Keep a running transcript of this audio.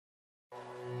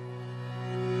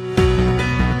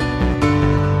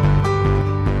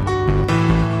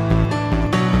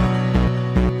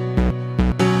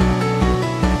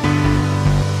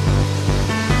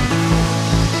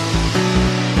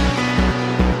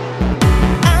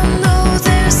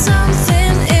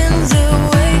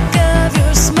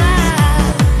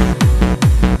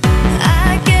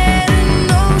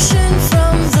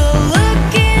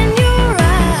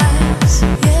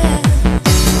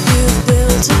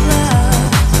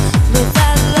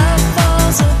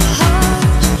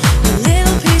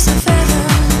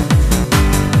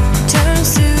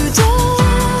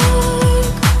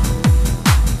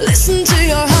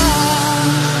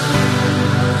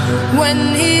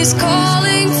he's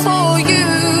calling for you,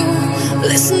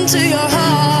 listen to your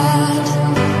heart.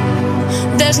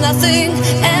 There's nothing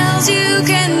else you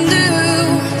can do.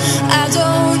 I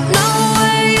don't know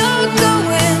where you're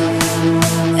going,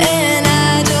 and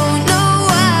I don't know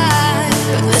why,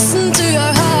 but listen to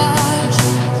your heart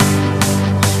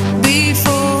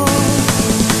before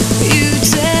you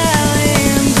tell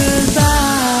him goodbye.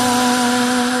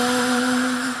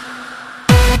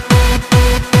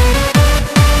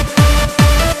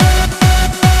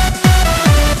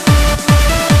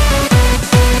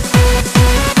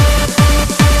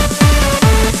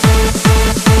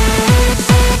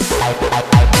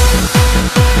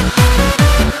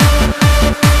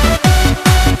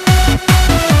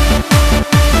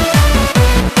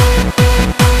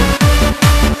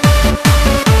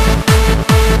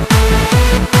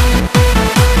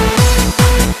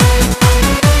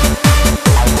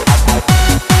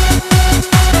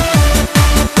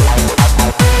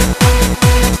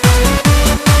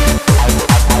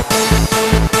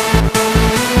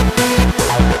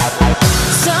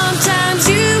 Sometimes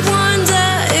you wonder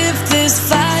if this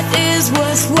fight is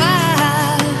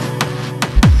worthwhile.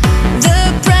 The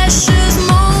precious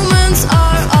moments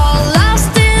are all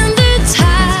lost in the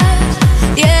tide.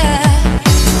 Yeah,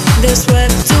 they're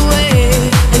swept away,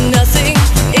 and nothing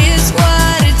is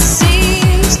what it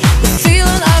seems. The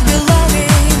feeling of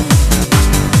belonging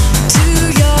to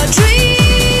your dream.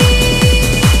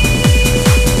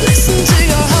 Listen to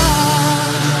your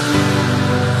heart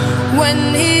when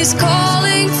he's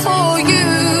calling for you.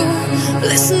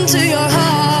 Listen to your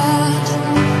heart.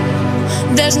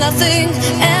 There's nothing